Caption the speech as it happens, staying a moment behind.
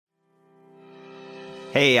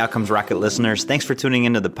Hey, Outcomes Rocket listeners, thanks for tuning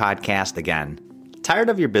into the podcast again. Tired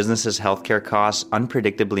of your business's healthcare costs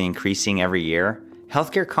unpredictably increasing every year?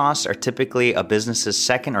 Healthcare costs are typically a business's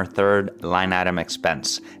second or third line item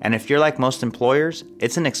expense, and if you're like most employers,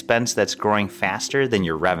 it's an expense that's growing faster than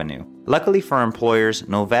your revenue. Luckily for employers,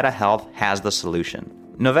 Novetta Health has the solution.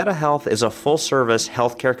 Novetta Health is a full-service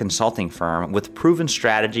healthcare consulting firm with proven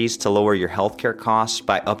strategies to lower your healthcare costs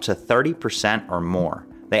by up to 30% or more.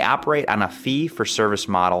 They operate on a fee-for-service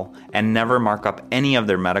model and never mark up any of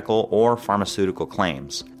their medical or pharmaceutical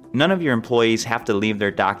claims. None of your employees have to leave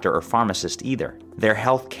their doctor or pharmacist either. Their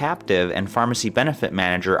health captive and pharmacy benefit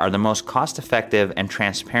manager are the most cost-effective and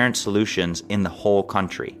transparent solutions in the whole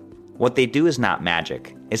country. What they do is not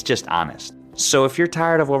magic, it's just honest. So if you're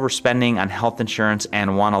tired of overspending on health insurance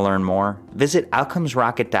and want to learn more, visit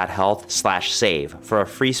outcomesrocket.health/save for a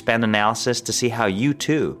free spend analysis to see how you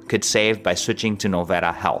too could save by switching to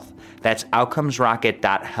Novetta Health. That's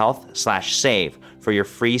outcomesrocket.health/save for your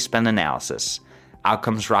free spend analysis.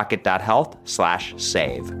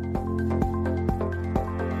 outcomesrocket.health/save.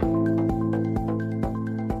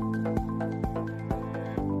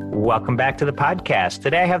 Welcome back to the podcast.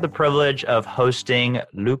 Today I have the privilege of hosting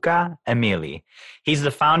Luca Emili. He's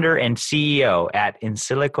the founder and CEO at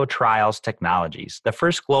Insilico Trials Technologies, the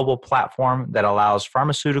first global platform that allows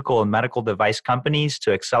pharmaceutical and medical device companies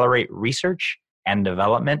to accelerate research and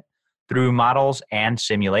development through models and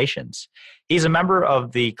simulations. He's a member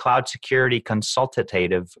of the Cloud Security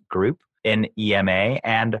Consultative Group in EMA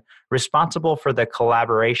and responsible for the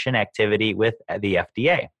collaboration activity with the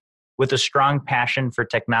FDA. With a strong passion for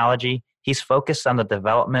technology, he's focused on the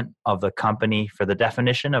development of the company for the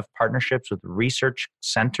definition of partnerships with research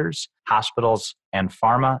centers, hospitals, and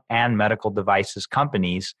pharma and medical devices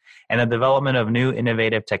companies, and the development of new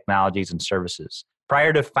innovative technologies and services.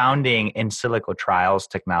 Prior to founding Insilico Trials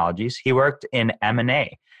Technologies, he worked in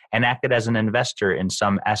M&A and acted as an investor in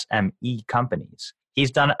some SME companies. He's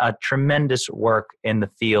done a tremendous work in the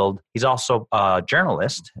field. He's also a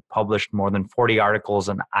journalist, published more than 40 articles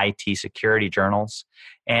in IT security journals,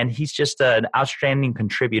 and he's just an outstanding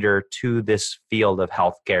contributor to this field of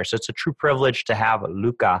healthcare. So it's a true privilege to have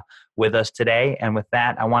Luca with us today. And with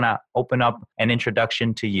that, I want to open up an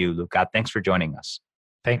introduction to you, Luca. Thanks for joining us.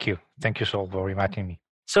 Thank you. Thank you so for inviting me.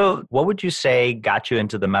 So what would you say got you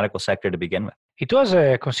into the medical sector to begin with? It was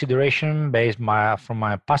a consideration based from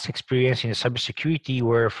my past experience in cybersecurity,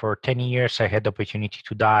 where for 10 years I had the opportunity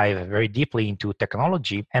to dive very deeply into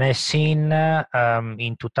technology. And I've seen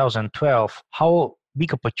in 2012 how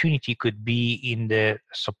big opportunity could be in the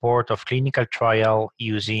support of clinical trial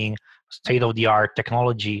using state-of-the-art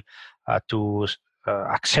technology to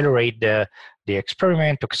accelerate the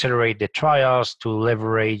experiment, to accelerate the trials, to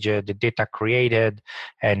leverage the data created,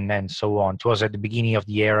 and so on. It was at the beginning of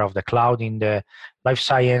the era of the cloud in the life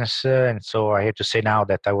science, and so I have to say now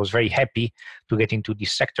that I was very happy to get into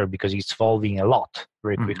this sector because it's evolving a lot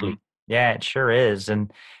very quickly. Mm-hmm. Yeah, it sure is.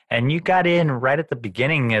 And you got in right at the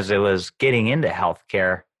beginning as it was getting into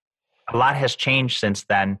healthcare. A lot has changed since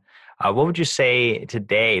then. What would you say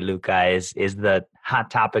today, Luca, is the hot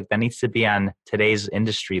topic that needs to be on today's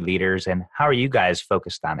industry leaders, and how are you guys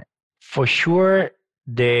focused on it? For sure,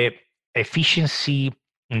 the efficiency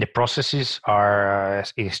in the processes are an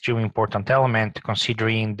extremely important element,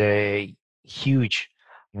 considering the huge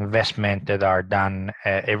investment that are done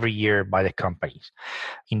every year by the companies.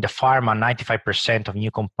 In the pharma, 95% of new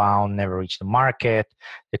compound never reach the market.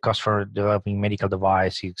 The cost for developing medical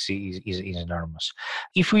device is enormous.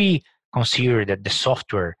 If we consider that the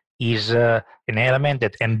software is an element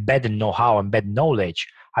that embed know-how, embed knowledge,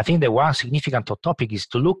 I think that one significant topic is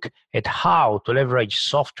to look at how to leverage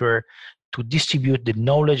software to distribute the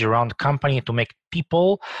knowledge around the company, to make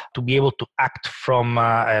people to be able to act from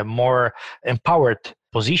a more empowered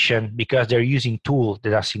position because they're using tools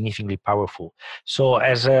that are significantly powerful. So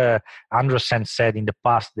as Andreessen said in the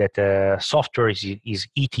past that software is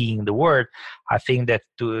eating the world, I think that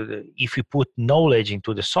if we put knowledge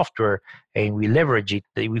into the software and we leverage it,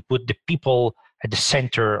 we put the people at the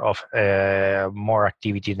center of more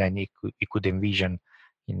activity than you could envision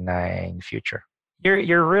in the future.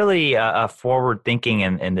 You're really forward thinking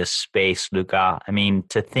in this space, Luca. I mean,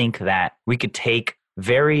 to think that we could take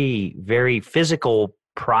very, very physical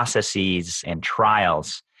processes and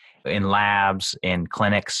trials in labs, in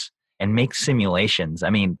clinics, and make simulations. I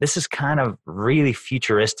mean, this is kind of really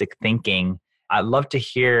futuristic thinking. I'd love to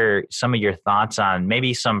hear some of your thoughts on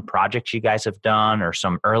maybe some projects you guys have done or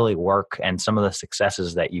some early work and some of the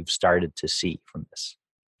successes that you've started to see from this.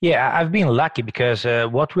 Yeah, I've been lucky because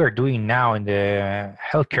what we are doing now in the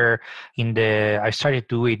healthcare, I started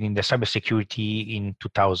to do it in the cybersecurity in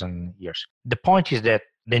 2000 years. The point is that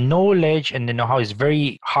the knowledge and the know-how is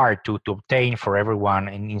very hard to obtain for everyone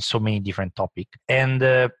in so many different topics.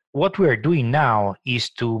 And what we are doing now is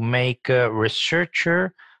to make a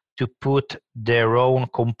researcher to put their own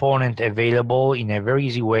component available in a very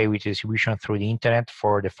easy way with distribution through the internet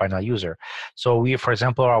for the final user. So we, for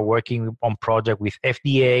example, are working on project with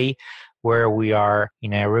FDA, where we are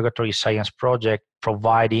in a regulatory science project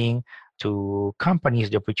providing to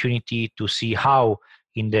companies the opportunity to see how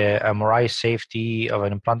in the MRI safety of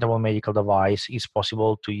an implantable medical device it's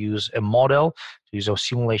possible to use a model, to use a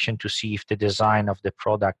simulation to see if the design of the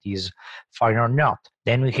product is fine or not.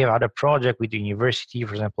 Then we have other project with the university,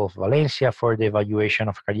 for example, of Valencia for the evaluation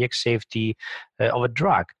of cardiac safety of a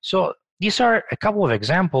drug. So these are a couple of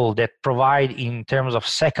examples that provide in terms of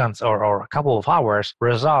seconds or a couple of hours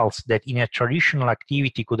results that in a traditional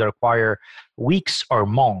activity could require weeks or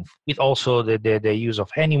months, with also the use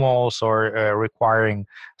of animals or requiring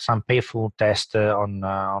some painful test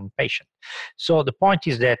on patient. So the point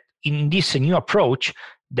is that in this new approach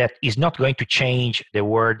that is not going to change the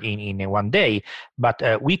world in one day, but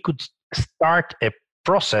we could start a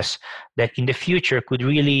process that in the future could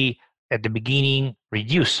really at the beginning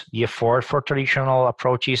reduce the effort for traditional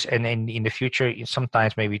approaches, and in the future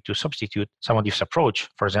sometimes maybe to substitute some of this approach,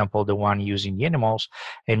 for example the one using the animals,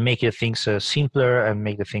 and make the things simpler and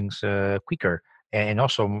make the things quicker and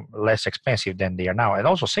also less expensive than they are now, and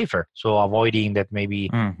also safer, so avoiding that maybe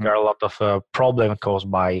there are a lot of problems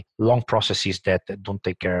caused by long processes that don't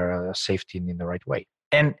take care of safety in the right way.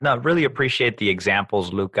 And I really appreciate the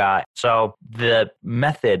examples, Luca. So the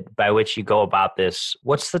method by which you go about this,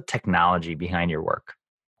 what's the technology behind your work?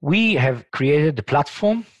 We have created the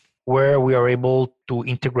platform where we are able to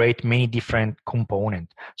integrate many different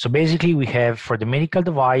components. So basically we have for the medical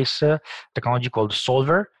device technology called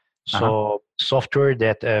Solver. So software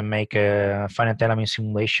that make a finite element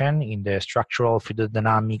simulation in the structural, fluid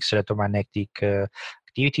dynamics, electromagnetic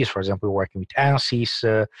activities. For example, we're working with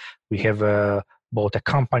ANSYS. We have bought a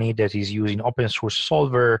company that is using open source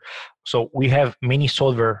Solver. So we have many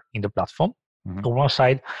Solver in the platform on one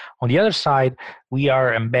side. On the other side, we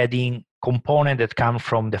are embedding components that come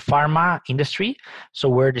from the pharma industry. So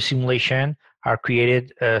where the simulation are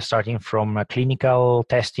created starting from clinical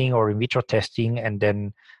testing or in vitro testing, and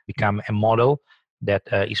then become a model that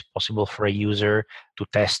is possible for a user to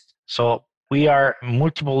test. So we are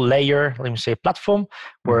multiple layer, let me say, platform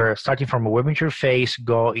where starting from a web interface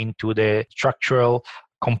go into the structural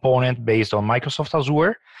component based on Microsoft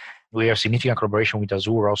Azure. We have significant collaboration with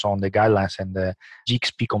Azure also on the guidelines and the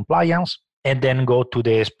GXP compliance, and then go to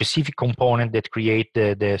the specific component that create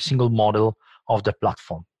the single model of the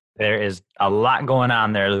platform. There is a lot going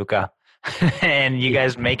on there, Luca. And you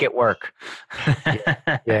guys make it work.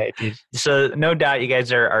 Yeah, it is. So no doubt you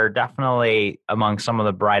guys are definitely among some of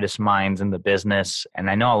the brightest minds in the business.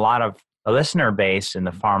 And I know a lot of a listener base in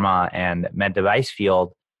the pharma and med device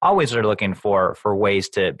field always are looking for ways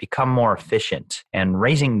to become more efficient and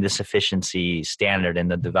raising this efficiency standard in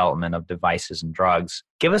the development of devices and drugs.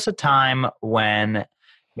 Give us a time when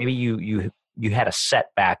maybe you had a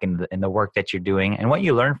setback in the work that you're doing and what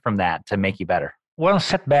you learned from that to make you better. One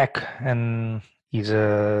setback and is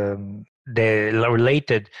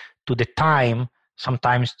related to the time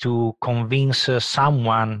sometimes to convince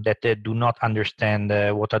someone that they do not understand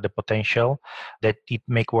what are the potential, that it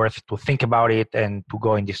make worth to think about it and to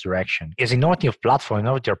go in this direction. As innovative platform,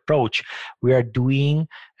 innovative approach, we are doing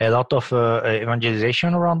a lot of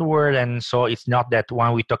evangelization around the world, and so it's not that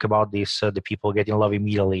when we talk about this, the people get in love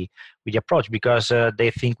immediately with the approach, because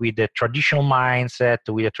they think with the traditional mindset,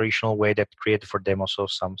 with the traditional way that created for them also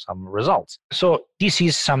some results. So this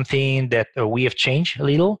is something that we have changed a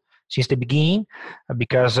little since the beginning,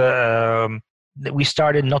 because we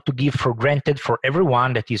started not to give for granted for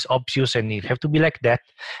everyone that is obvious and it have to be like that.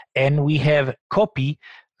 And we have copy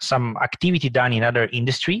some activity done in other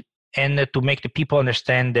industry, and to make the people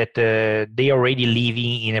understand that they are already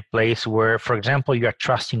living in a place where, for example, you are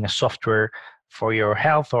trusting a software for your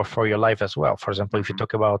health or for your life as well. For example, if you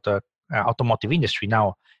talk about automotive industry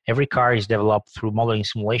now, every car is developed through modeling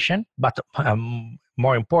simulation, but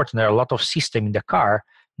more important, there are a lot of systems in the car,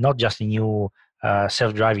 not just a new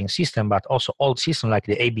self-driving system, but also old systems like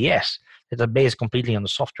the ABS that are based completely on the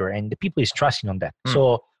software, and the people is trusting on that.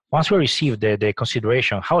 So once we receive the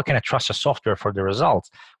consideration, how can I trust a software for the results?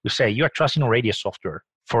 We say, you are trusting already a software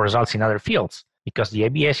for results in other fields, because the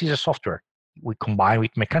ABS is a software. we combine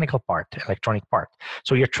with mechanical part, electronic part.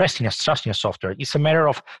 So you're trusting a software. It's a matter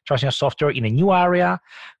of trusting a software in a new area,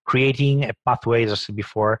 creating a pathway, as I said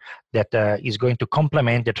before, that is going to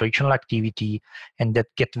complement the traditional activity and that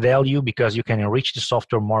get value because you can enrich the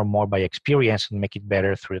software more and more by experience and make it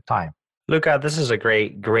better through time. Luca, this is a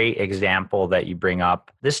great example that you bring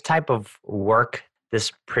up. This type of work,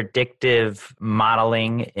 this predictive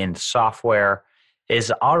modeling in software is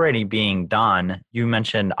already being done. You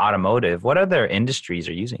mentioned automotive. What other industries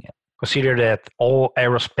are using it? Consider that all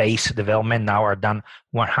aerospace development now are done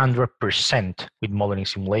 100% with modeling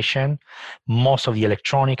simulation. Most of the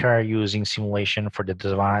electronic are using simulation for the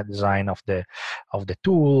design of the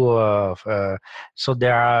tool. So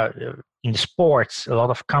there are in the sports a lot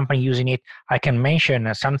of companies using it. I can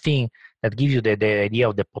mention something that gives you the idea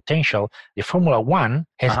of the potential. The Formula One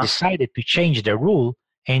has decided to change the rule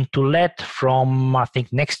and to let from, I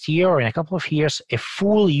think, next year or in a couple of years, a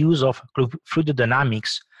full use of fluid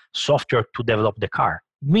dynamics software to develop the car.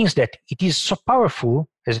 It means that it is so powerful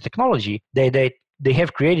as a technology that they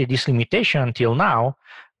have created this limitation until now,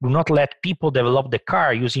 do not let people develop the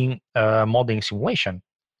car using modeling simulation.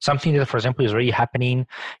 Something that, for example, is already happening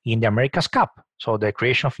in the America's Cup. So the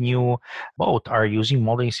creation of new boats are using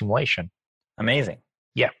modeling simulation. Amazing.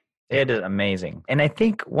 Yeah. It is amazing. And I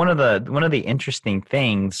think one of the interesting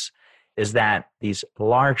things is that these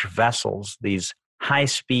large vessels, these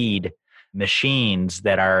high-speed machines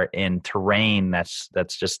that are in terrain that's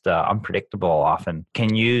just unpredictable often,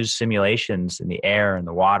 can use simulations in the air, in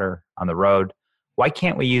the water, on the road. Why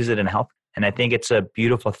can't we use it in health? And I think it's a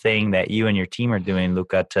beautiful thing that you and your team are doing,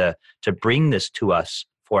 Luca, to bring this to us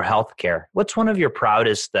for healthcare. What's one of your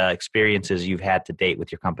proudest experiences you've had to date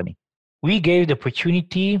with your company? We gave the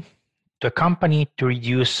opportunity to a company to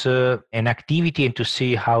reduce an activity and to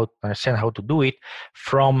see understand how to do it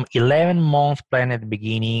from 11 months plan at the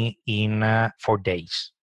beginning in 4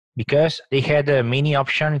 days. Because they had many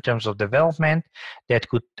options in terms of development that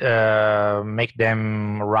could make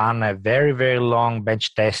them run a very, very long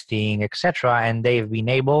bench testing, etc. And they've been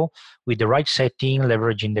able, with the right setting,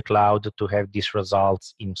 leveraging the cloud to have these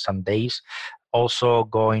results in some days. Also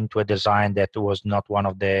going to a design that was not one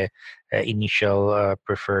of the initial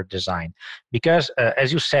preferred design. Because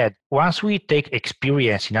as you said, once we take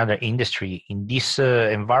experience in other industry in this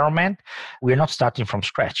environment, we're not starting from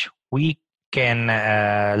scratch. We can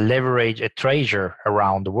leverage a treasure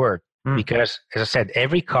around the world. Because as I said,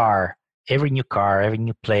 every new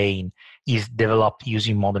plane is developed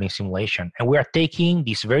using modeling simulation. And we are taking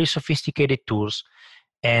these very sophisticated tools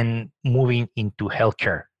and moving into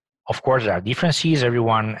healthcare. Of course, there are differences.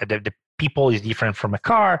 Everyone, the people is different from a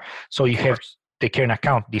car, so you have to take into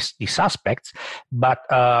account these aspects. But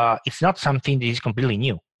it's not something that is completely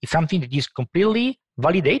new. It's something that is completely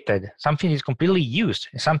validated, something that is completely used,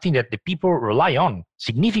 something that the people rely on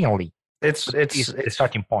significantly. It's the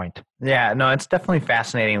starting point. Yeah, no, it's definitely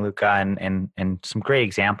fascinating, Luca, and some great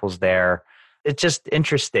examples there. It's just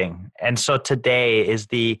interesting. And so today is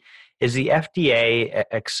the FDA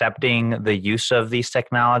accepting the use of these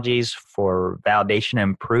technologies for validation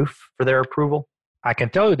and proof for their approval? I can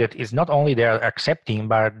tell you that it's not only they're accepting,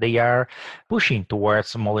 but they are pushing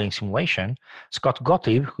towards modeling simulation. Scott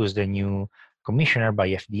Gottlieb, who's the new commissioner by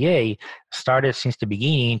FDA, started since the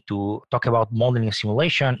beginning to talk about modeling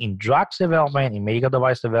simulation in drugs development, in medical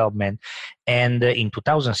device development. And in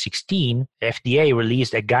 2016, FDA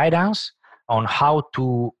released a guidance on how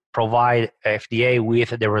to provide FDA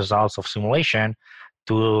with the results of simulation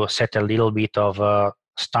to set a little bit of a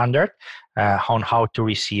standard on how to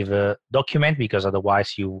receive a document, because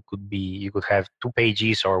otherwise you could have 2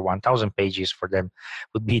 pages or 1,000 pages. For them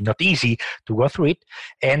would be not easy to go through it.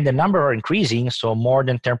 And the number are increasing, so more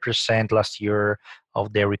than 10% last year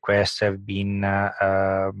of their requests have been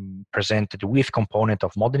presented with component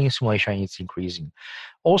of modeling simulation. It's increasing.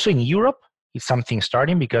 Also in Europe, it's something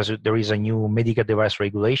starting because there is a new medical device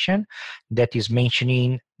regulation that is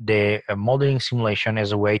mentioning the modeling simulation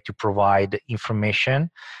as a way to provide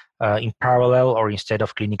information in parallel or instead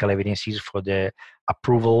of clinical evidences for the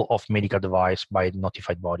approval of medical device by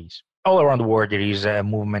notified bodies. All around the world, there is a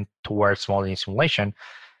movement towards modeling simulation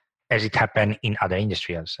as it happened in other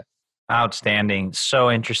industries. Outstanding.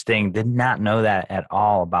 So interesting. Did not know that at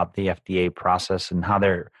all about the FDA process and how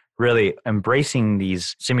they're really embracing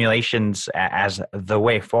these simulations as the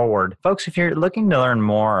way forward. Folks, if you're looking to learn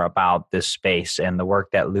more about this space and the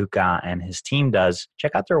work that Luca and his team does,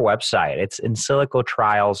 check out their website. It's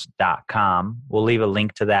insilicotrials.com. We'll leave a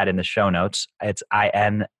link to that in the show notes. It's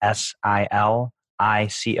INSILICO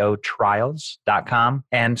trials.com.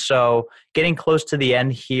 And so getting close to the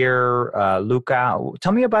end here, Luca,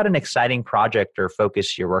 tell me about an exciting project or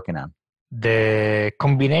focus you're working on. the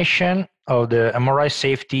combination of the MRI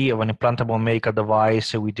safety of an implantable medical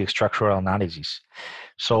device with the structural analysis.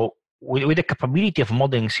 So with the capability of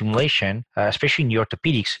modeling simulation, especially in the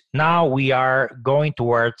orthopedics, now we are going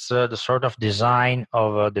towards the sort of design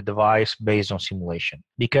of the device based on simulation,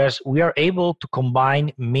 because we are able to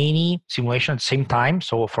combine many simulations at the same time.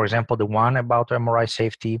 So, for example, the one about MRI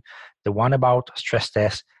safety, the one about stress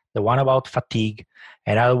test, the one about fatigue,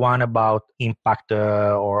 another one about impact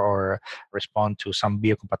or respond to some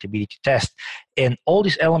biocompatibility test. And all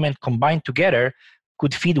these elements combined together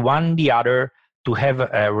could feed one the other to have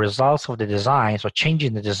results of the design, so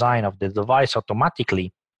changing the design of the device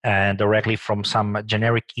automatically and directly from some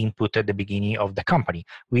generic input at the beginning of the company.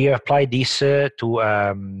 We applied this to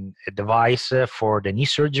a device for the knee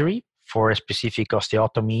surgery, for a specific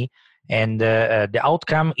osteotomy, and the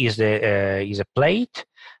outcome is a plate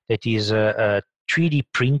that is 3D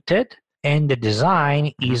printed, and the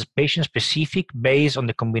design is patient specific based on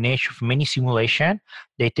the combination of many simulations.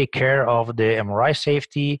 They take care of the MRI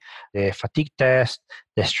safety, the fatigue test,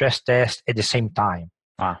 the stress test at the same time.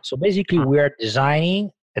 So basically, we are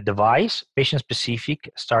designing a device patient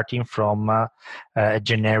specific, starting from a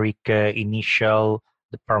generic initial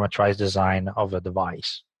parameterized design of a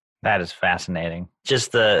device. That is fascinating.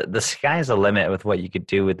 Just the sky's the limit with what you could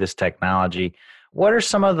do with this technology. What are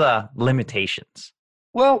some of the limitations?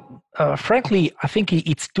 Well, frankly, I think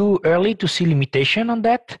it's too early to see limitation on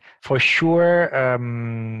that. For sure,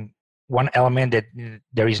 one element that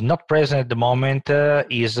there is not present at the moment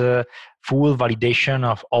is full validation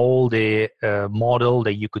of all the model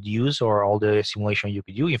that you could use or all the simulation you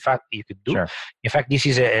could do. In fact, you could do. Sure. In fact, this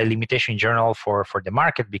is a limitation in general for the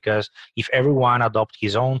market, because if everyone adopt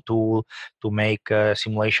his own tool to make a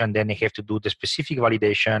simulation, then they have to do the specific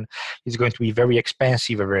validation. It's going to be very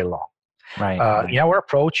expensive and very long. Right. In our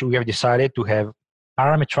approach, we have decided to have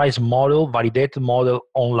parameterized model, validated model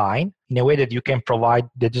online in a way that you can provide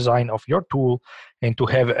the design of your tool and to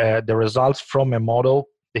have the results from a model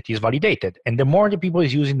that is validated. And the more the people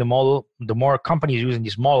is using the model, the more companies using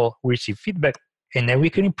this model, we receive feedback, and then we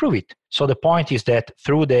can improve it. So the point is that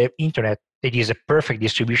through the internet, it is a perfect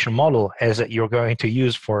distribution model, as you're going to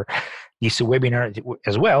use for this webinar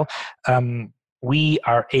as well. We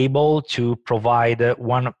are able to provide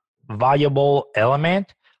one valuable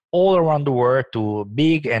element all around the world to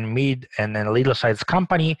big and mid and then little sized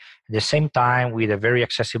company at the same time with a very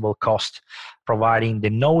accessible cost, providing the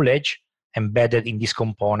knowledge embedded in this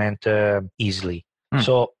component easily.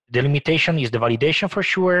 So the limitation is the validation for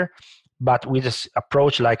sure, but with this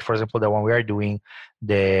approach, like for example the one we are doing,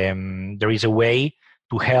 there is a way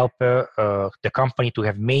to help the company to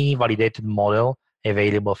have many validated model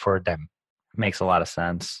available for them. Makes a lot of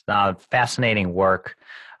sense. Fascinating work.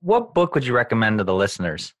 What book would you recommend to the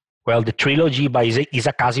listeners? Well, the trilogy by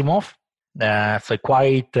Isaac Asimov. It's a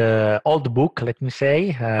quite old book, let me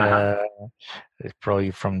say. It's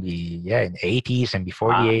probably from the 80s and before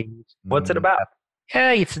the 80s. What's it about?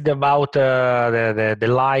 It's about the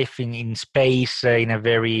life in space in a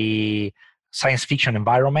very science fiction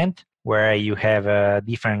environment where you have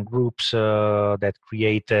different groups that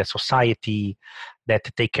create a society that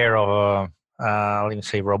take care of, let me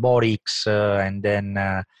say, robotics and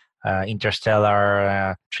then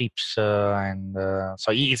interstellar trips, and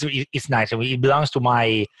so it's nice. It belongs to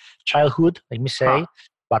my childhood, let me say.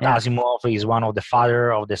 But Asimov is one of the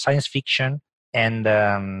father of the science fiction,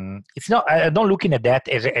 and it's not. I don't looking at that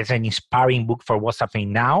as an inspiring book for what's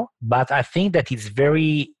happening now, but I think that it's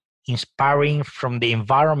very inspiring from the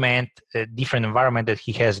environment, different environment that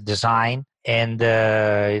he has designed, and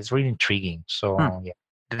it's really intriguing. So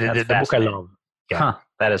the book I love. Yeah.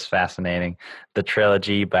 That is fascinating. The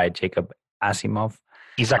trilogy by Jacob Asimov.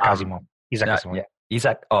 Isaac Asimov. Asimov. Yeah.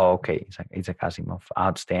 Isaac. Oh, okay. Isaac Asimov.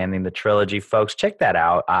 Outstanding. The trilogy, folks. Check that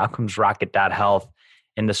out. Outcomesrocket.health.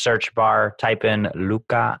 In the search bar, type in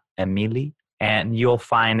Luca Emili, and you'll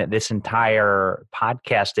find this entire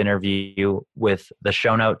podcast interview with the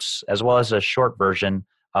show notes, as well as a short version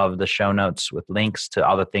of the show notes with links to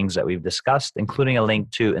other things that we've discussed, including a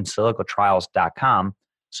link to insilicotrials.com.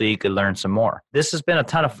 So you could learn some more. This has been a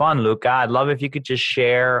ton of fun, Luca. I'd love if you could just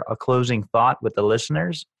share a closing thought with the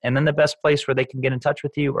listeners, and then the best place where they can get in touch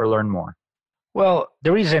with you or learn more. Well,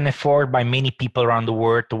 there is an effort by many people around the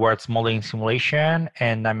world towards modeling simulation,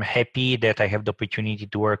 and I'm happy that I have the opportunity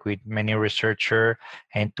to work with many researchers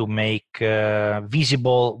and to make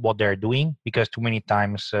visible what they're doing, because too many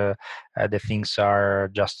times the things are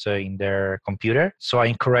just in their computer. So I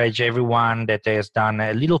encourage everyone that has done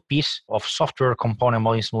a little piece of software component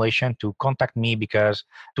modeling simulation to contact me, because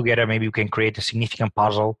together maybe we can create a significant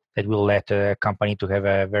puzzle that will let a company to have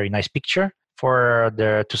a very nice picture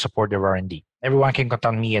to support their R&D. Everyone can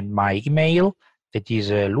contact me at my email. That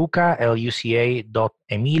is Luca,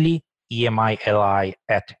 Luca.emili, EMILI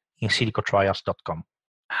 @insilicotrials.com.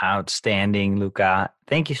 Outstanding, Luca.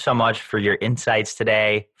 Thank you so much for your insights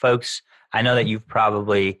today. Folks, I know that you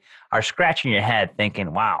probably are scratching your head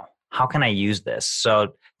thinking, wow, how can I use this?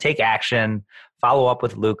 So take action, follow up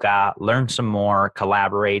with Luca, learn some more,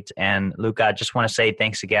 collaborate. And Luca, just want to say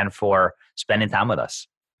thanks again for spending time with us.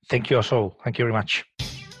 Thank you also. Thank you very much.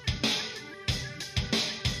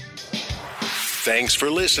 Thanks for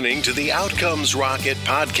listening to the Outcomes Rocket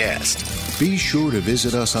podcast. Be sure to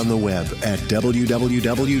visit us on the web at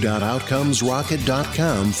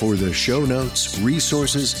www.outcomesrocket.com for the show notes,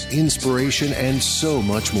 resources, inspiration, and so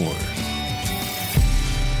much more.